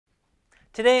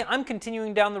Today I'm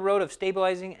continuing down the road of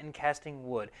stabilizing and casting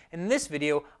wood. In this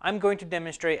video I'm going to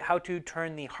demonstrate how to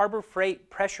turn the Harbor Freight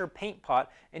pressure paint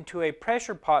pot into a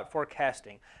pressure pot for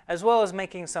casting, as well as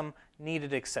making some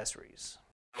needed accessories.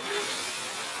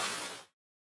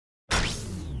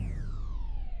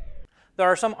 There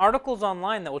are some articles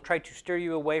online that will try to steer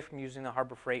you away from using the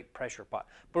Harbor Freight pressure pot.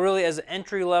 But really, as an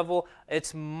entry level,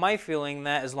 it's my feeling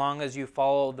that as long as you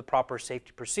follow the proper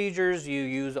safety procedures, you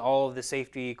use all of the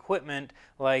safety equipment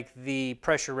like the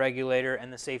pressure regulator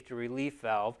and the safety relief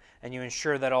valve, and you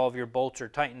ensure that all of your bolts are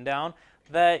tightened down,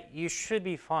 that you should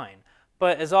be fine.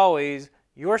 But as always,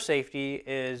 your safety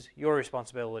is your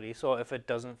responsibility, so if it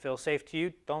doesn't feel safe to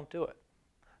you, don't do it.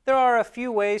 There are a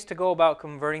few ways to go about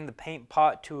converting the paint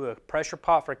pot to a pressure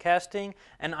pot for casting,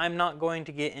 and I'm not going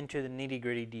to get into the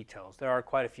nitty-gritty details. There are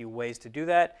quite a few ways to do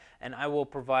that, and I will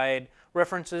provide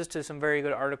references to some very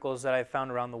good articles that I've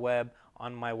found around the web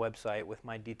on my website with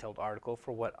my detailed article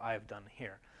for what I've done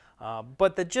here.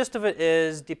 But the gist of it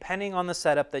is, depending on the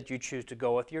setup that you choose to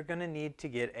go with, you're going to need to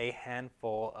get a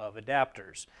handful of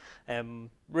adapters.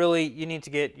 Really, you need to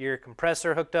get your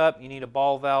compressor hooked up, you need a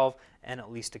ball valve, and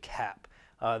at least a cap.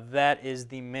 That is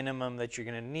the minimum that you're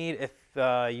going to need. If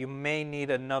you may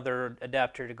need another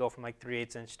adapter to go from like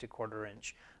 3/8 inch to 1/4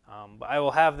 inch. But I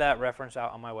will have that reference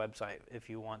out on my website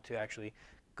if you want to actually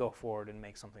go forward and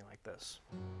make something like this.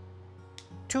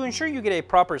 To ensure you get a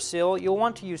proper seal, you'll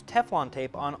want to use Teflon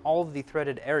tape on all of the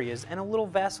threaded areas and a little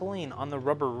Vaseline on the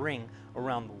rubber ring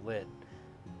around the lid.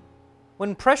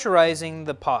 When pressurizing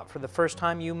the pot for the first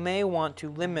time, you may want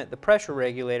to limit the pressure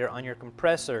regulator on your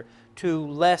compressor to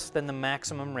less than the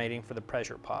maximum rating for the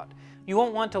pressure pot. You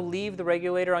won't want to leave the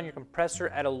regulator on your compressor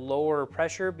at a lower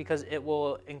pressure because it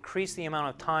will increase the amount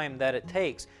of time that it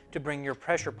takes to bring your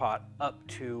pressure pot up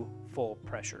to full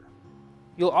pressure.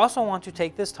 You'll also want to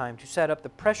take this time to set up the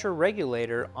pressure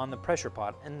regulator on the pressure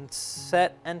pot and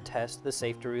set and test the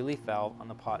safety relief valve on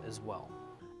the pot as well.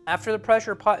 After the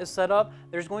pressure pot is set up,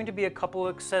 there's going to be a couple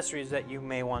of accessories that you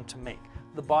may want to make.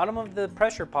 The bottom of the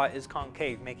pressure pot is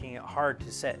concave, making it hard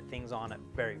to set things on it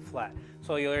very flat.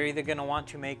 So you're either going to want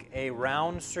to make a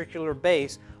round circular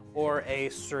base or a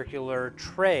circular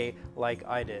tray like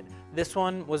I did. This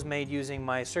one was made using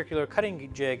my circular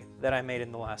cutting jig that I made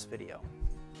in the last video.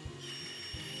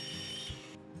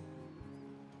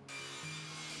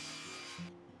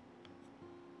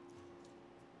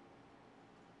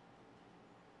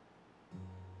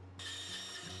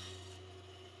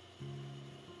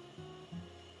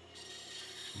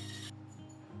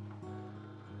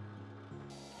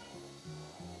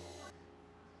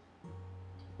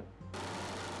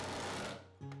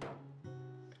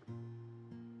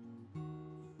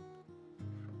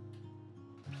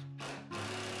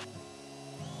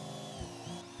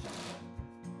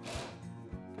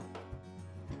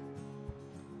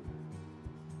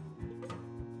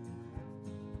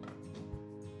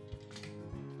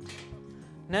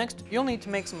 Next, you'll need to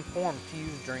make some forms to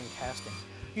use during casting.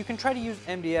 You can try to use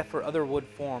MDF or other wood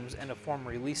forms and a form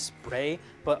release spray,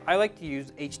 but I like to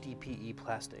use HDPE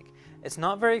plastic. It's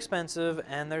not very expensive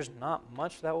and there's not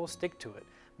much that will stick to it,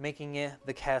 making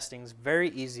the castings very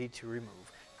easy to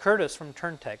remove. Curtis from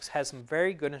Turntex has some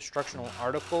very good instructional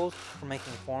articles for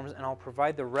making forms, and I'll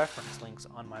provide the reference links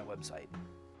on my website.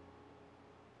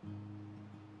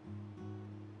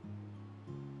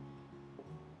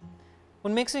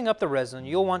 When mixing up the resin,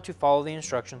 you'll want to follow the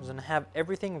instructions and have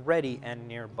everything ready and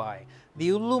nearby. The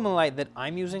Alumilite that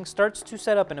I'm using starts to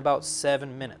set up in about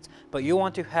 7 minutes, but you'll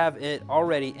want to have it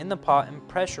already in the pot and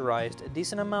pressurized a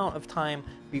decent amount of time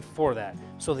before that,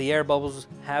 so the air bubbles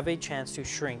have a chance to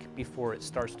shrink before it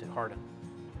starts to harden.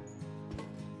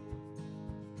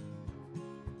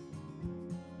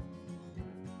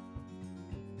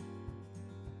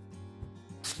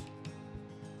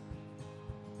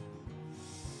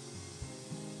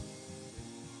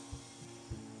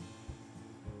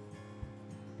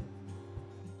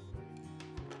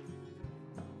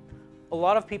 A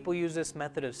lot of people use this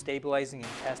method of stabilizing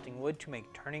and casting wood to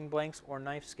make turning blanks or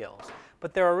knife scales,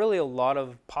 but there are really a lot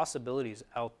of possibilities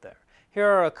out there. Here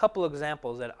are a couple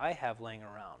examples that I have laying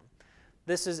around.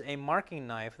 This is a marking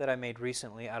knife that I made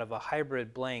recently out of a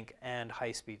hybrid blank and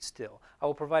high-speed steel. I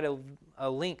will provide a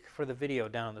link for the video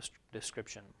down in the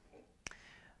description.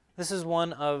 This is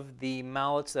one of the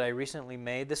mallets that I recently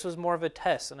made. This was more of a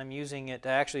test, and I'm using it to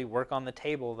actually work on the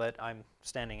table that I'm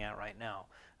standing at right now.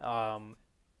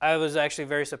 I was actually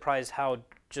very surprised how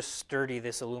just sturdy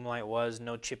this Alumilite was.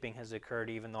 No chipping has occurred,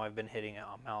 even though I've been hitting it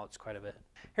on mallets quite a bit.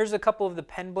 Here's a couple of the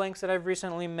pen blanks that I've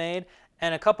recently made,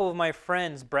 and a couple of my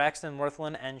friends, Braxton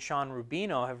Worthland and Sean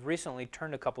Rubino, have recently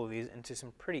turned a couple of these into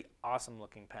some pretty awesome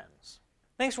looking pens.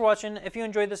 Thanks for watching. If you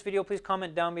enjoyed this video, please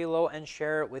comment down below and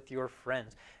share it with your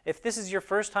friends. If this is your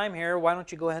first time here, why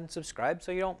don't you go ahead and subscribe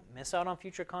so you don't miss out on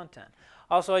future content.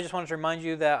 Also, I just wanted to remind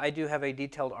you that I do have a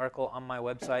detailed article on my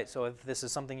website, so if this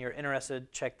is something you're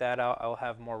interested, check that out. I'll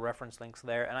have more reference links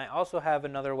there. And I also have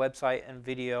another website and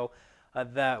video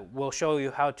that will show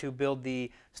you how to build the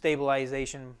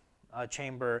stabilization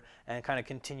chamber and kind of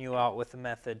continue out with the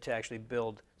method to actually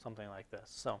build something like this.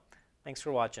 So thanks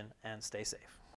for watching and stay safe.